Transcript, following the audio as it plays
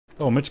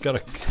Oh, Mitch got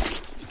a...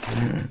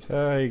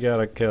 oh, he got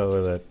a kill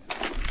with it.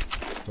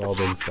 While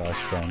being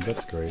flashbanged.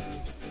 That's great.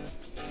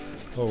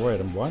 Oh,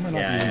 wait. Why am I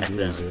not using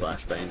accidentally here?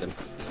 flashbanged him.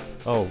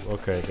 Oh,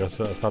 okay. I guess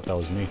I thought that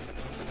was me.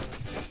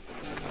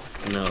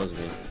 No, it was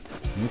me.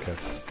 Okay.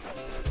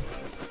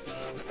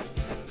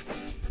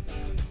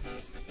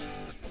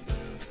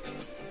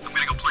 I'm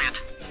gonna go plant.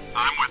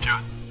 I'm with you.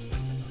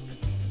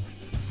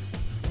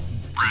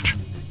 Bridge.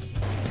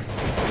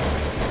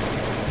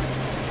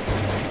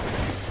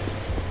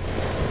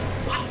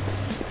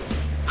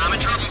 I'm in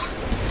trouble.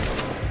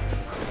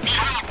 Need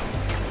help.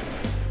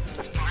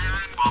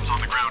 Firing. Bombs on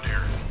the ground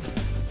here.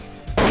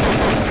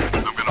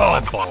 I'm gonna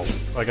plant the bomb.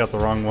 Balls. I got the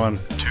wrong one.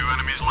 2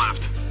 enemies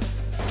left.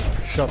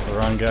 Shot the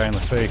wrong guy in the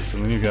face,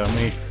 and then you got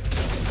me.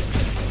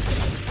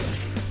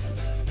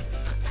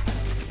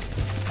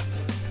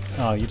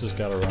 Oh, you just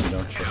gotta run,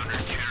 don't you?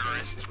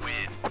 Counter-terrorists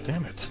win.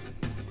 Damn it.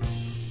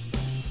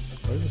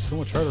 Why is this so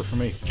much harder for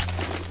me?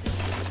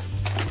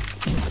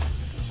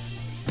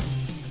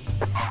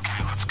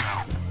 Okay, let's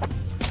go.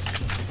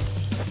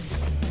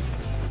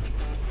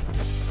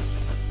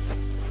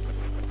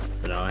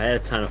 But no, I had a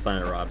ton of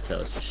fun at Rob's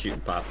house just shooting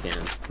pop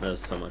cans. That was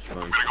so much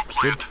fun. I'm gonna go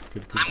plant.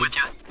 Good. I'm with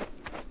you.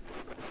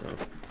 So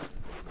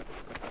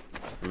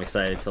I'm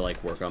excited to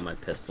like work on my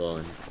pistol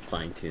and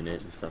fine tune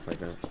it and stuff like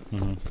that.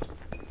 Mm-hmm.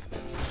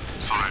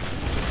 Side.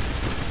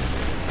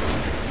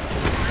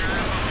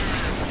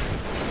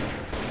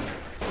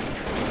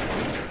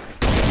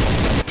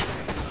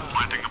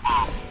 Planting the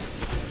bomb.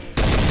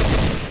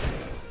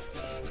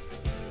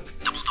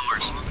 Double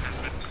doors. Bomb has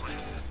been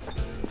planted.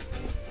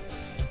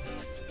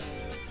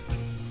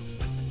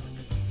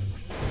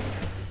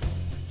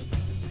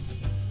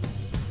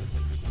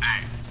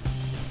 Hey.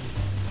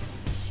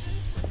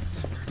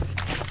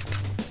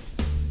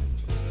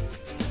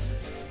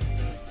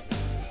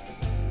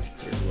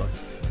 Good luck.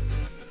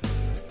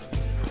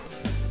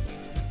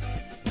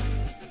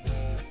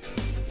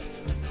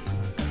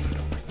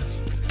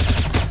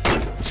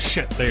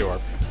 Shit, there you are.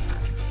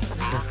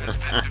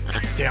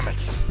 Damn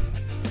it.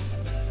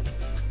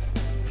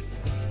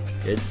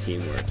 Good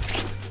teamwork.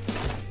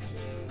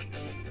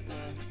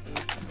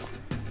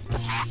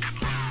 Lock and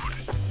load.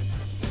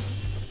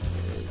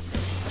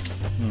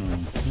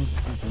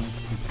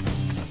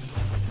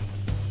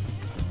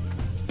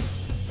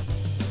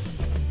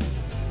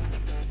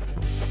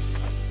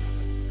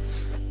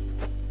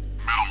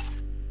 Metal.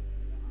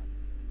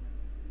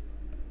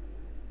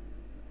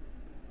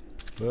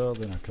 Well,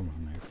 they're not coming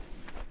from here.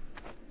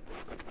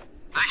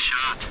 Nice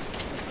shot.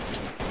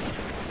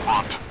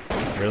 Front.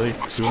 Really?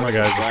 2 of my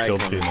guys just Where I killed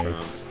come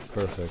teammates.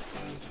 Perfect.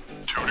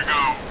 2 to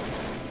go.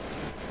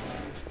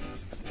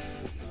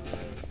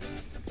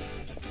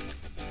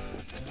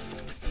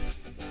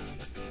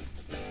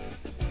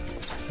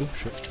 Oop,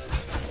 shit.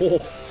 Oh,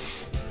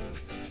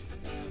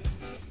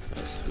 that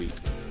was sweet.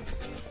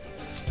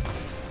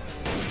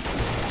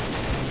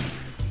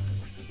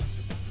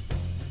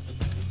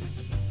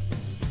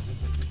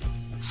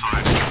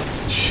 Side.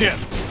 Shit!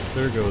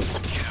 There goes.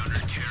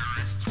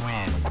 Counter-terrorists Oh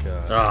win. my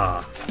god.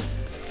 Ah,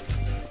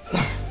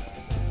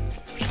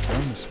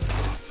 Turn this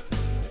off.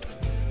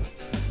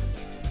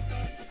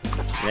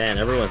 man,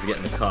 everyone's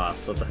getting the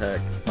coughs. What the heck?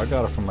 I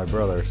got it from my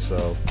brother,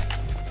 so,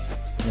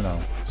 you know,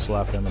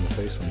 slap him in the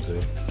face when you see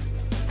it.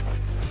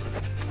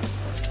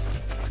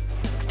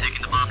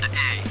 Taking the bomb to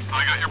A.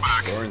 I got your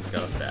back. Warren's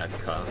got a bad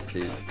cough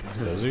too.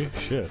 Does he?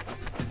 Shit.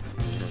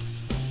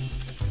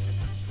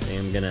 I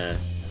think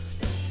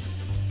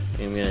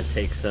I'm gonna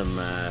take some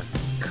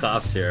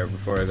cough syrup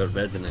before I go to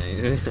bed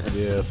tonight.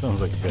 Yeah,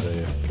 sounds like a good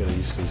idea. Get a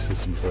used to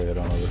system before you head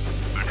on over.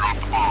 I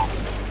dropped the bomb.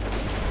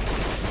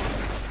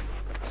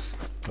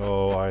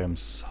 Oh, I am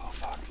so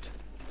fucked.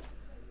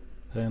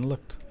 And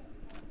looked.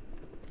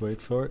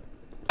 Wait for it.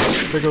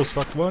 There goes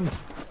fucked one.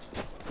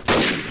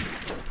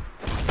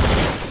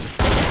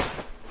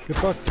 Get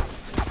fucked.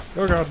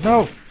 Oh god,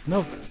 no!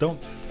 No,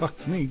 don't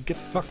fuck me. Get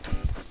fucked.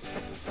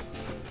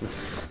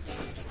 What's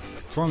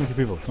wrong with you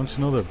people? Don't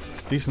you know that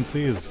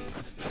decency is a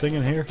thing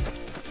in here?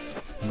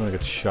 I'm gonna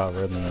get shot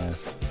right in the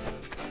ass.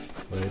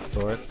 Wait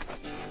for it.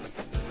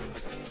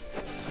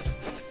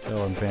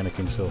 Oh, I'm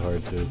panicking so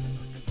hard too.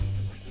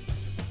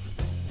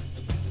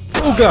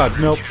 Oh god,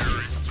 nope.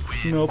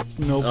 Nope,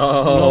 nope,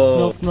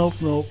 Oh. nope,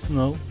 nope, nope,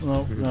 nope,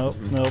 nope,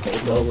 nope,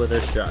 Bobo nope. with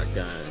a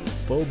shotgun.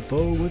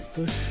 Bobo with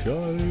the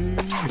shotty.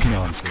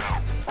 No, I'm kidding.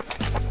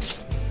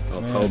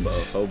 Oh, Man.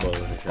 hobo with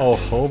a shotgun. Oh,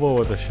 hobo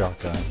with a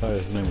shotgun. I thought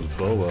his name was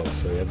Bobo,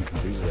 so he had me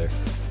confused there.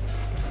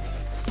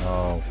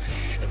 Oh,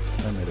 shit.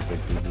 I made a big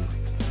boo-boo.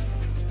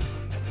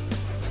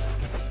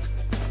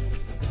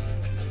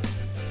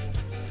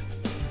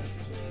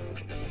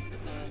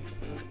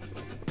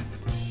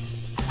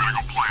 I'm gonna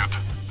go plant.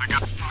 They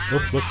got fire.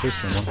 Oh, look, there's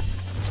someone.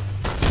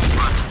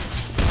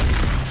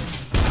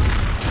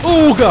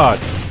 Oh, God!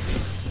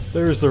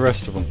 There's the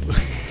rest of them.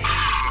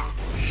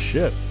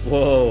 Shit.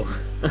 Whoa.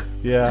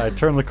 Yeah, I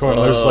turned the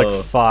corner, there's like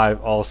Whoa.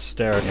 5 all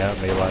staring at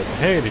me like,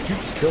 hey, did you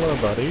just kill our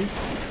buddy?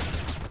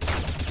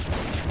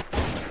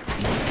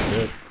 Oh,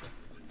 shit.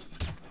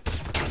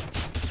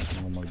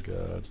 Oh my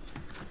god.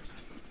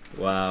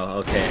 Wow,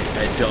 okay.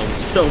 I domed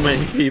so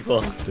many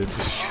people. Did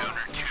you?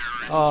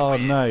 Oh,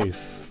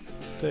 nice.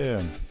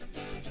 Damn.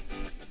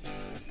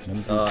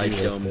 Oh, I MVP right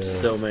domed there.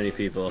 so many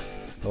people.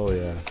 Oh,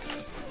 yeah.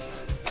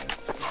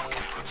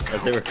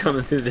 As they were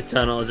coming through the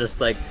tunnel,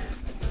 just like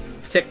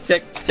tick,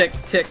 tick, tick,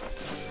 tick,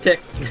 tick.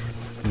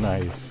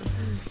 Nice.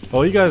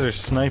 Well, you guys are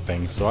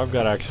sniping, so I've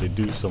got to actually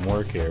do some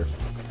work here.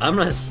 I'm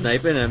not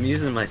sniping, I'm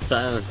using my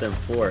silenced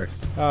M4.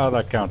 Oh,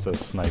 that counts as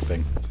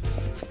sniping.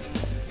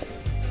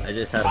 I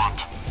just have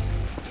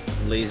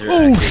laser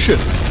Oh, active. shit!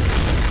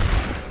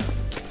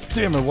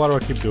 Damn it, why do I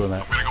keep doing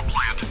that? I'm gonna go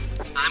plant.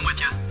 I'm with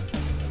you.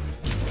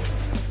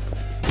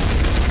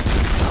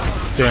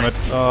 Damn it.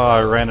 Oh,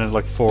 I ran into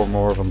like 4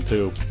 more of them,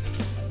 too.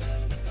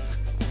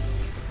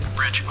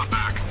 Rich, I'm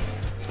back.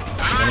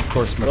 And of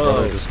course, my Whoa.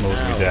 brother just mows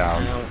Ow, me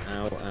down. Ow,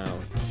 ow, ow.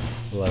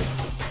 Like,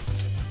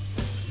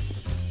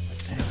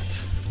 damn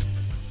it.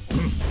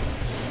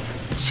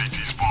 CT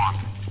spawn.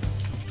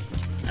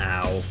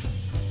 Ow.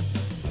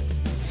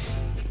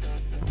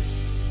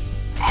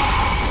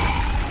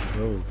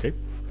 Okay.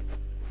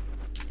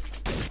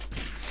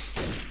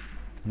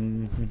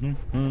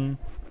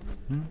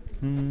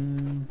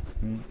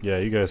 Yeah,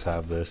 you guys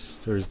have this.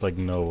 There's like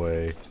no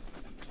way.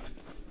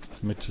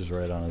 Mitch is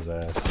right on his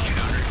ass.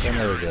 And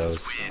there he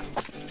goes.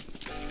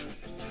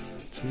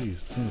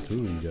 Jeez, between the 2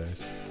 of you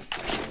guys.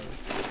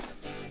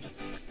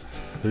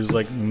 There's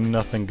like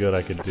nothing good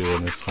I could do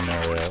in this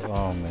scenario.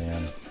 Oh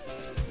man.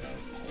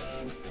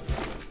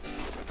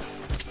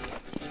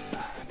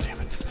 Damn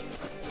it.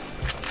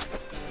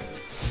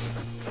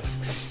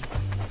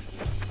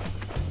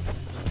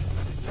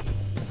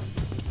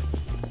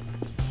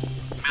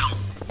 Middle.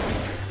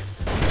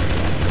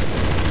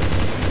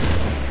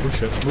 Oh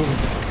shit, moving.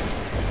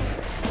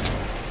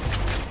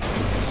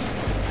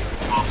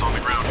 Bombs on the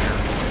ground here.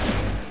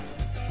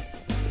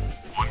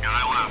 One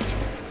guy left.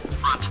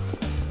 Front.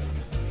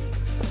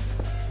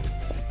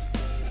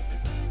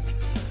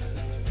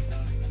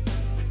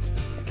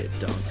 Get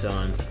dunked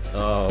on.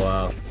 Oh,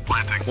 wow.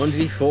 Planting.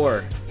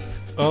 1v4.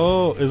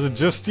 Oh, is it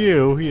just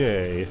you?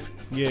 Yay.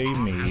 Yay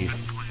me.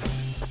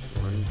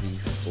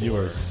 1v4. You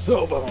are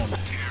so boned.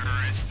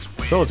 Terrorists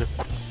win. Told you.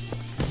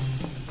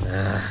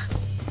 Ah,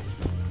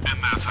 And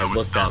that's how I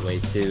looked that way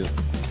too.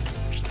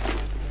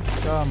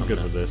 I'm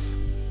good with this.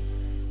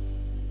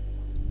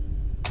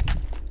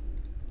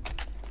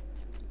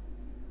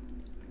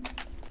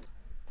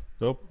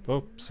 Oh,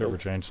 oh, server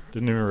changed.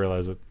 Didn't even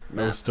realize it.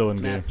 I was still in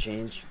game. Map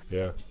change.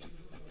 Yeah.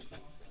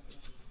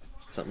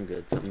 Something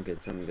good, something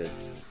good, something good.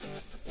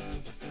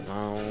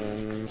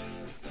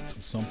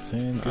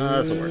 Something good.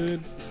 This'll work.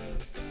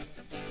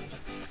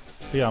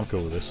 Yeah, I'm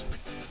cool with this.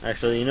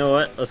 Actually, you know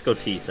what? Let's go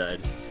T side.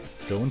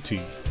 Going T.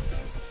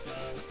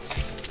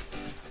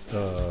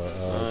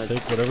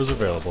 Take whatever's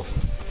available.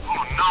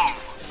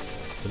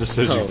 It just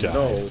says you Oh died.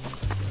 no.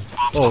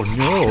 Oh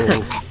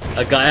no!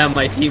 A guy on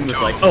my team was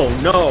like, oh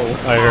no!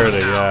 I heard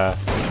it, yeah.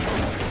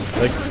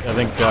 I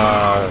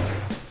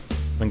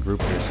think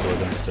group here still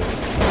against us.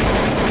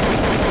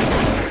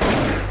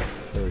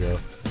 There we go.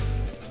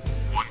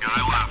 one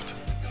guy left.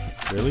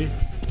 Really?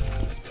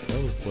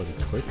 That was bloody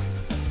quick.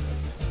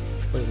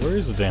 Wait, where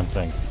is the damn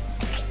thing?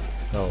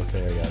 Oh,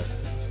 okay, I got it.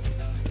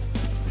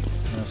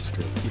 Ah,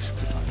 screw it. We should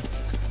be fine.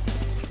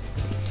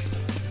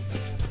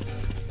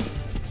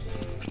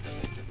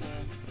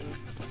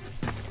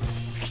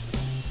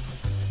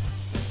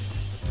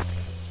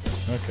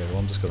 Okay, well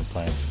I'm just gonna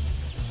plant.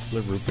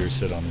 Let Root Beer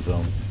sit on his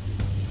own.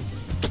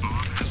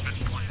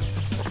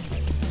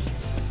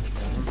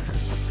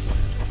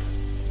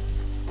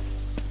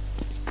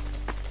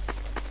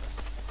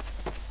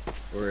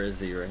 Where is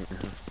he right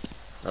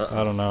now?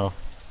 I don't know,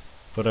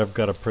 but I've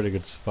got a pretty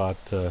good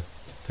spot to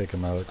take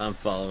him out. I'm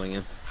following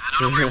him.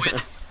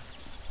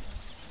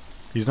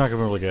 He's not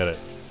gonna be able to get it.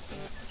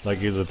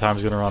 Like either the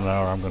time's gonna run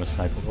out or I'm gonna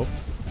snipe him. Oh,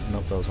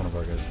 nope, that was one of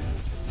our guys.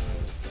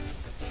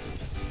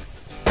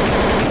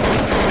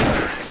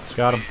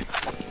 Got him.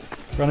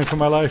 Running for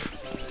my life.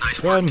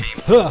 Nice Run! work,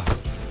 team. Huh.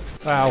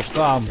 Ow,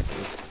 bomb.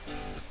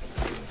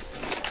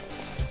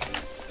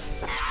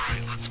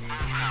 Alright, let's move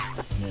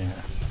out. Yeah.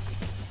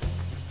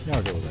 Yeah,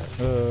 I'll go with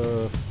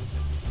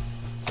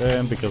that.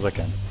 And because I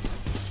can.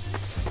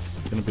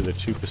 Gonna be the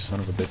cheapest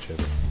son of a bitch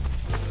ever.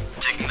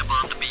 Taking the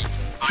bomb to B.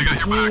 I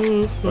got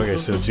your back. Okay,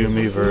 so it's you,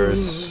 me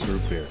versus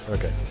Root Beer.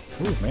 Okay.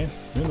 Move, man.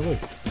 You're in the way.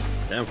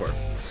 Down for it.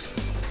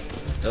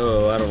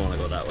 Oh, I don't want to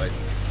go that way.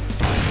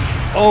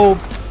 Oh!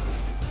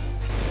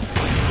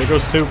 There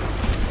goes 2.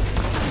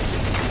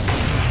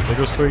 There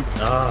goes 3.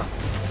 Ah,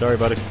 Sorry,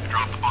 buddy.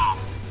 Drop the bomb.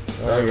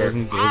 It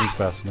wasn't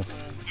fast enough.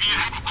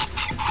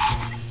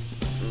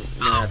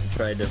 I'm gonna have to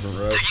try a different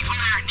road. Taking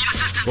fire. Need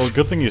assistance. Well,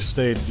 good thing you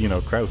stayed,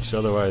 crouched.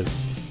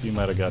 Otherwise, you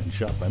might have gotten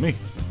shot by me.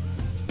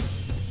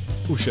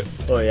 Oh, shit.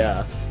 Oh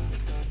yeah.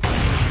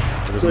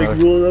 There's It's like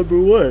another- rule number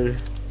 1.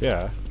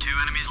 Yeah. 2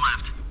 enemies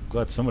left.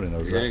 Glad somebody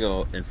knows You're gonna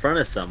that. go in front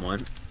of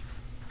someone,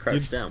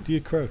 crouch down.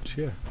 You crouch,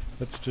 yeah.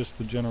 That's just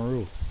the general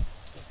rule.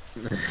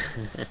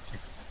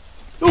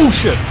 Oh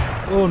shit!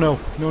 Oh no.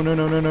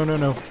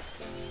 No.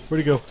 Where'd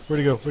he go? Where'd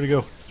he go? Where'd he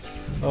go?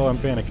 Oh, I'm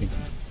panicking.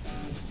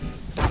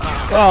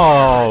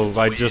 Oh,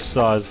 I just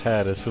saw his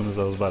head as soon as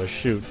I was about to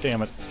shoot.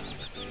 Damn it.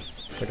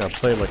 I got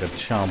played like a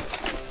chump.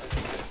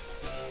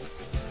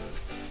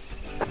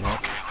 Well,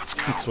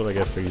 that's what I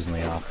get for using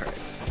the op.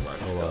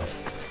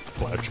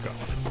 Let's go.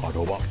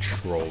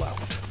 Autobots roll out.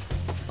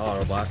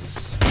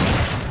 Autobots.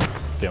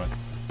 Damn it.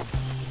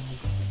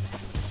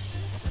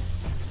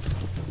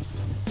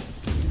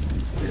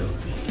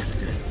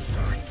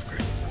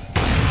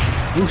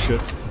 Oh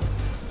shit.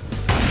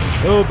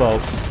 Oh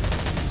balls.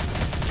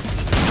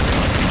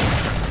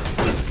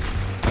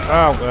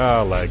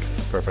 Oh, leg.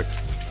 Perfect.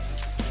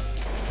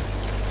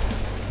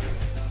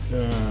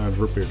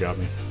 Root beer got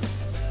me.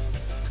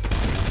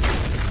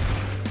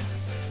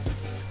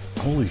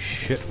 Holy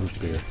shit, root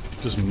beer.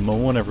 Just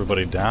mowing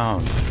everybody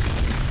down.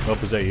 Oh,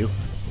 is that you?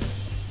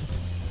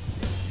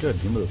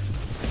 Good, you moved.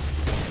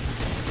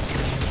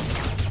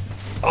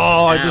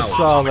 Oh, I just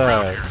saw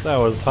that. That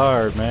was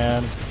hard,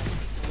 man.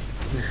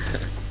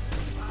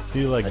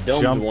 He like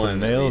jumped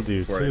and nailed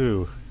you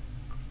too.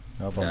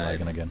 Oh, I'm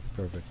lagging again.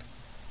 Perfect.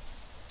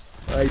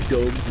 I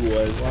domed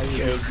one. Why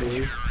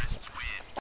you